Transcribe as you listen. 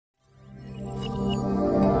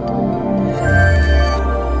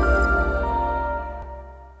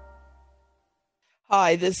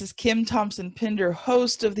Hi, this is Kim Thompson-Pinder,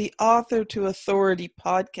 host of the Author to Authority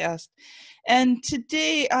podcast. And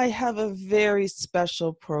today I have a very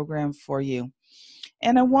special program for you.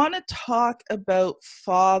 And I want to talk about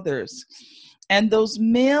fathers and those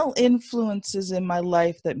male influences in my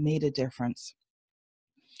life that made a difference.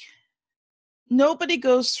 Nobody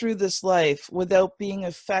goes through this life without being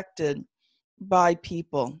affected by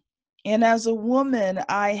people. And as a woman,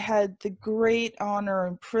 I had the great honor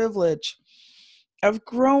and privilege of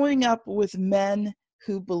growing up with men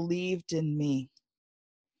who believed in me.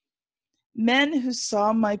 Men who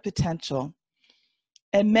saw my potential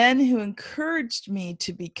and men who encouraged me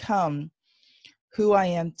to become who I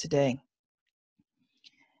am today.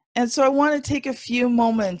 And so I want to take a few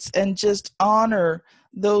moments and just honor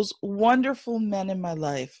those wonderful men in my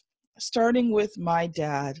life, starting with my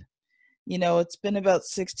dad. You know, it's been about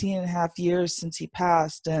 16 and a half years since he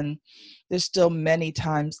passed, and there's still many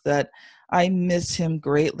times that I miss him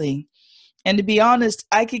greatly. And to be honest,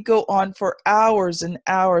 I could go on for hours and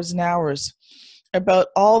hours and hours about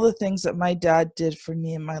all the things that my dad did for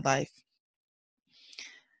me in my life.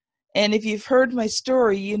 And if you've heard my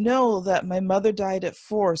story, you know that my mother died at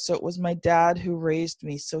 4, so it was my dad who raised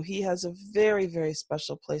me. So he has a very, very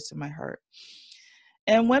special place in my heart.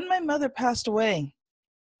 And when my mother passed away,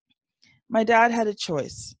 my dad had a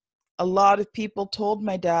choice. A lot of people told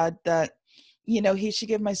my dad that, he should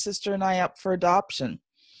give my sister and I up for adoption.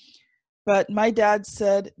 But my dad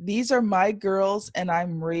said, these are my girls and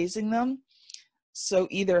I'm raising them. So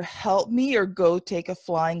either help me or go take a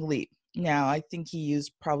flying leap. Now, I think he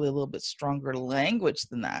used probably a little bit stronger language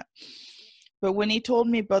than that. But when he told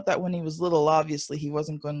me about that when he was little, obviously he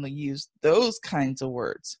wasn't going to use those kinds of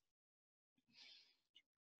words.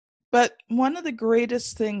 But one of the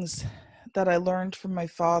greatest things that I learned from my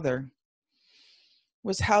father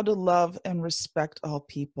was how to love and respect all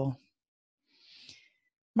people.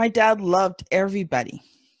 My dad loved everybody.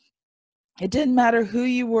 It didn't matter who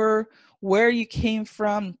you were, where you came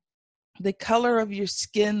from, the color of your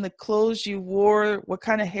skin, the clothes you wore, what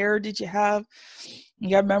kind of hair did you have.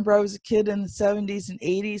 I remember I was a kid in the 70s and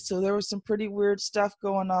 80s, so there was some pretty weird stuff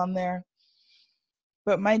going on there.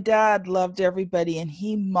 But my dad loved everybody, and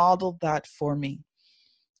he modeled that for me.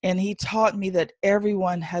 And he taught me that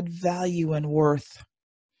everyone had value and worth.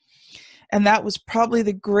 And that was probably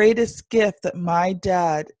the greatest gift that my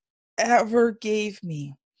dad ever gave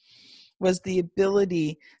me, was the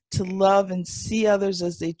ability to love and see others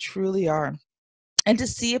as they truly are, and to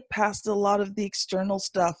see it past a lot of the external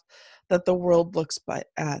stuff that the world looks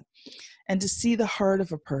at, and to see the heart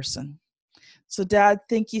of a person. So Dad,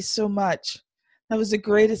 thank you so much. That was the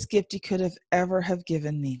greatest gift you could have ever have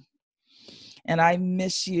given me. And I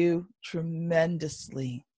miss you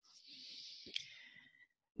tremendously.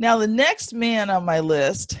 Now, the next man on my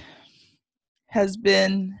list has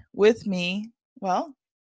been with me, well,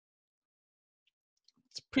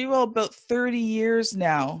 it's pretty well about 30 years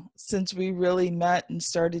now since we really met and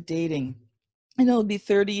started dating. And it'll be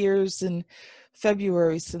 30 years in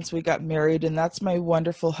February since we got married, and that's my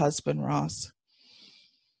wonderful husband, Ross.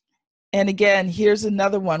 And again, here's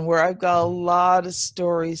another one where I've got a lot of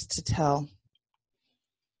stories to tell.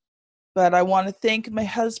 But I want to thank my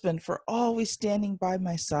husband for always standing by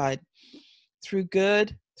my side through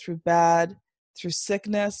good, through bad, through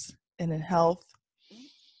sickness, and in health.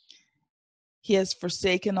 He has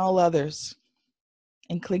forsaken all others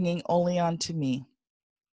and clinging only on to me.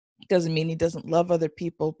 Doesn't mean he doesn't love other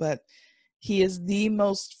people, but he is the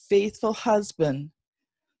most faithful husband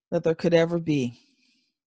that there could ever be.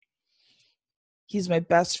 He's my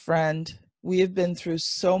best friend. We have been through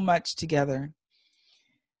so much together.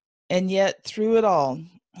 And yet, through it all,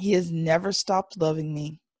 he has never stopped loving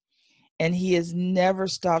me. And he has never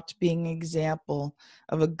stopped being an example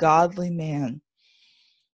of a godly man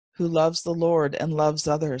who loves the Lord and loves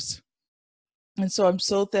others. And so I'm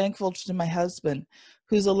so thankful to my husband,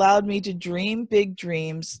 who's allowed me to dream big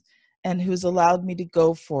dreams and who's allowed me to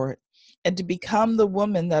go for it and to become the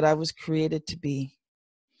woman that I was created to be.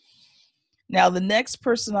 Now, the next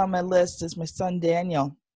person on my list is my son,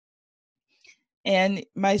 Daniel. And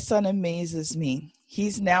my son amazes me.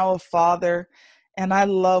 He's now a father, and I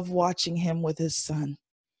love watching him with his son.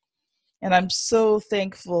 And I'm so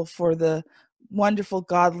thankful for the wonderful,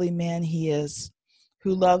 godly man he is,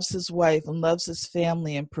 who loves his wife and loves his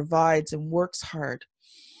family and provides and works hard,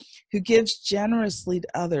 who gives generously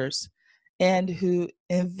to others, and who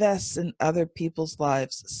invests in other people's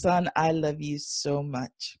lives. Son, I love you so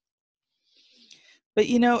much. But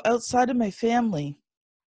outside of my family,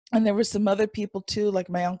 and there were some other people too, like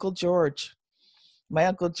my Uncle George. My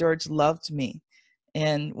Uncle George loved me.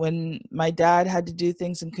 And when my dad had to do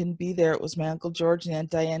things and couldn't be there, it was my Uncle George and Aunt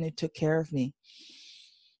Diane who took care of me.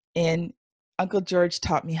 And Uncle George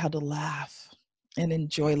taught me how to laugh and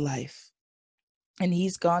enjoy life. And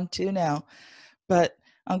he's gone too now. But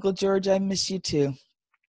Uncle George, I miss you too.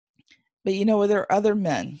 But you know, there are other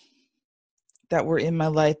men that were in my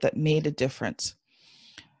life that made a difference,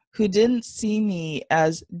 who didn't see me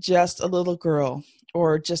as just a little girl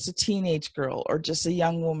or just a teenage girl or just a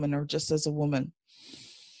young woman or just as a woman.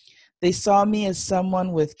 They saw me as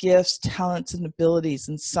someone with gifts, talents, and abilities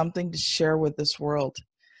and something to share with this world,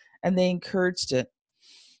 and they encouraged it.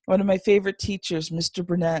 One of my favorite teachers, Mr.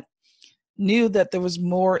 Burnett, knew that there was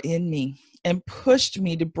more in me and pushed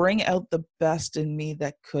me to bring out the best in me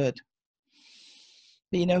that could.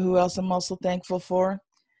 But you know who else I'm also thankful for?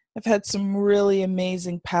 I've had some really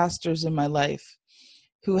amazing pastors in my life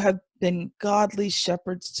who have been godly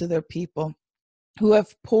shepherds to their people, who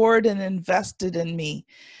have poured and invested in me,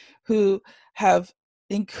 who have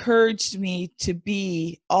encouraged me to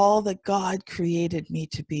be all that God created me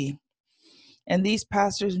to be. And these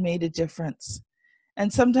pastors made a difference.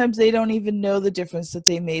 And sometimes they don't even know the difference that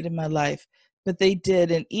they made in my life, but they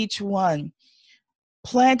did. And each one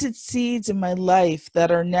planted seeds in my life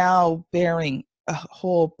that are now bearing a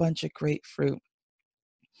whole bunch of great fruit.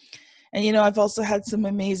 And you know, I've also had some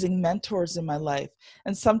amazing mentors in my life.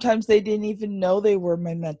 And sometimes they didn't even know they were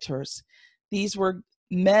my mentors. These were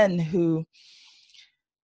men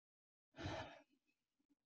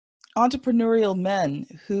entrepreneurial men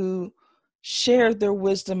who shared their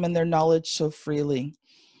wisdom and their knowledge so freely,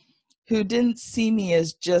 who didn't see me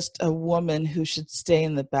as just a woman who should stay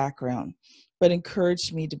in the background, but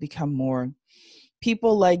encouraged me to become more.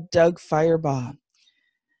 People like Doug Firebaugh,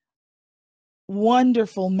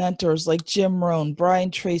 wonderful mentors like Jim Rohn, Brian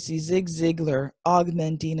Tracy, Zig Ziglar, Og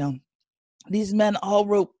Mandino. These men all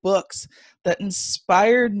wrote books that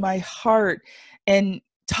inspired my heart and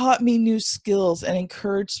taught me new skills and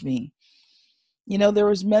encouraged me. You know, there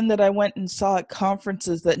was men that I went and saw at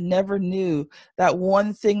conferences that never knew that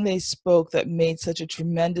one thing they spoke that made such a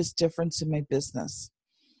tremendous difference in my business.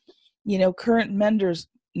 You know, current mentors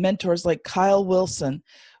like Kyle Wilson,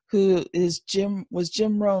 who was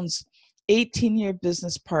Jim Rohn's 18-year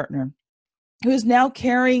business partner, who is now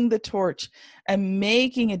carrying the torch and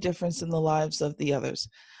making a difference in the lives of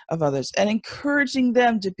others, and encouraging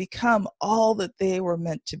them to become all that they were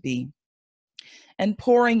meant to be, and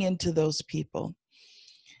pouring into those people.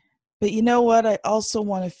 But you know what? I also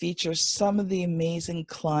want to feature some of the amazing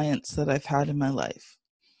clients that I've had in my life.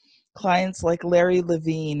 Clients like Larry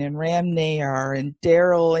Levine and Ram Nayar and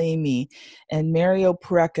Daryl Amy and Mario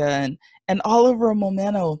Pareca and Oliver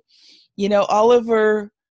Momento. You know,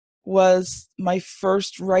 Oliver was my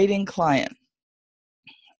first writing client.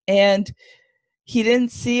 And he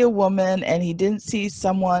didn't see a woman and he didn't see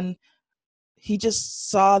someone. He just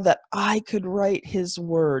saw that I could write his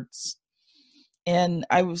words. And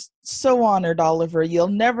I was so honored, Oliver. You'll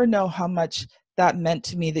never know how much that meant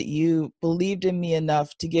to me, that you believed in me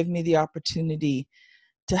enough to give me the opportunity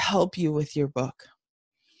to help you with your book.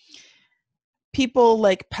 People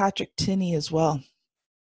like Patrick Tinney as well.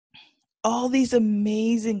 All these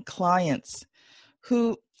amazing clients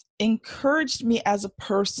who encouraged me as a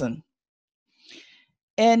person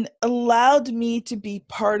and allowed me to be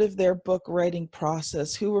part of their book writing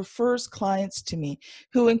process, who were first clients to me,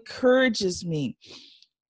 who encourages me.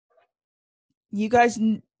 You guys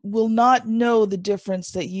will not know the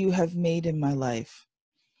difference that you have made in my life.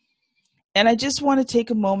 And I just want to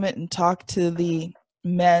take a moment and talk to the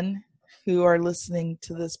men who are listening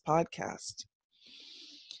to this podcast.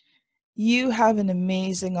 You have an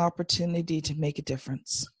amazing opportunity to make a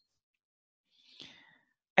difference.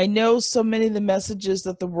 I know so many of the messages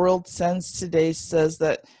that the world sends today says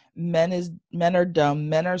that men are dumb,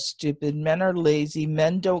 men are stupid, men are lazy,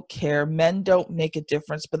 men don't care, men don't make a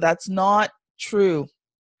difference, but that's not true.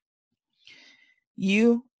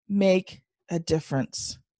 You make a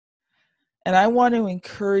difference. And I want to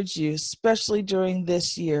encourage you, especially during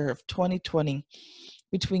this year of 2020,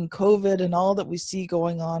 between COVID and all that we see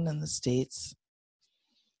going on in the States,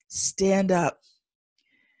 stand up.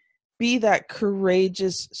 Be that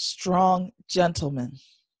courageous, strong gentleman.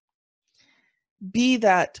 Be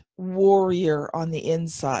that warrior on the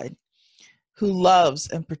inside who loves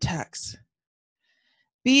and protects.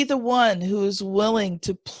 Be the one who is willing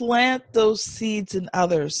to plant those seeds in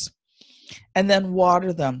others and then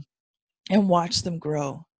water them and watch them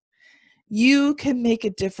grow. You can make a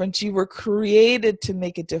difference. You were created to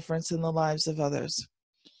make a difference in the lives of others.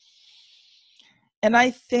 And I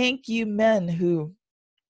thank you men who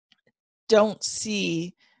don't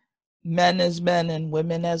see men as men and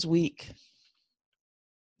women as weak.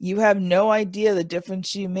 You have no idea the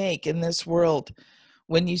difference you make in this world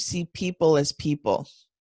when you see people as people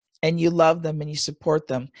and you love them and you support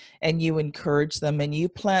them and you encourage them and you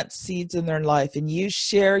plant seeds in their life and you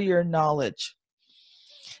share your knowledge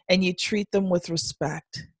and you treat them with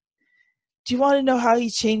respect. Do you want to know how you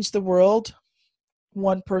change the world?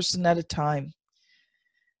 One person at a time.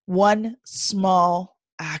 One small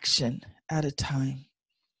action at a time.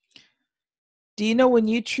 Do you know when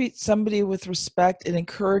you treat somebody with respect, it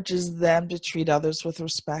encourages them to treat others with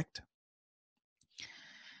respect?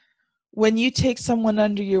 When you take someone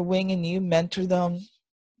under your wing and you mentor them,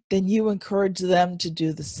 then you encourage them to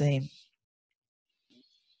do the same.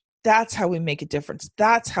 That's how we make a difference.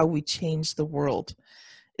 That's how we change the world,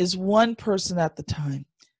 is one person at the time.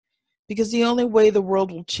 Because the only way the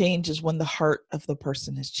world will change is when the heart of the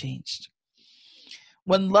person is changed.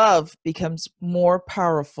 When love becomes more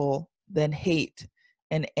powerful than hate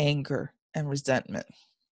and anger and resentment.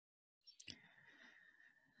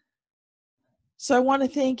 So I want to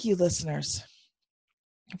thank you, listeners,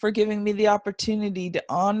 for giving me the opportunity to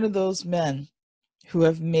honor those men who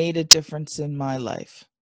have made a difference in my life.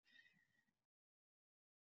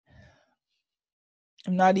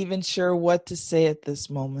 I'm not even sure what to say at this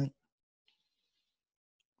moment,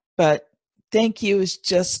 but thank you is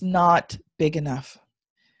just not big enough.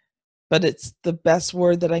 But it's the best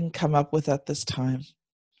word that I can come up with at this time.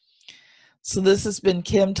 So this has been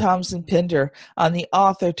Kim Thompson-Pinder on the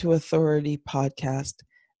Author to Authority podcast.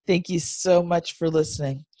 Thank you so much for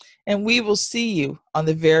listening, and we will see you on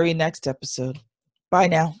the very next episode. Bye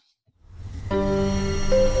now.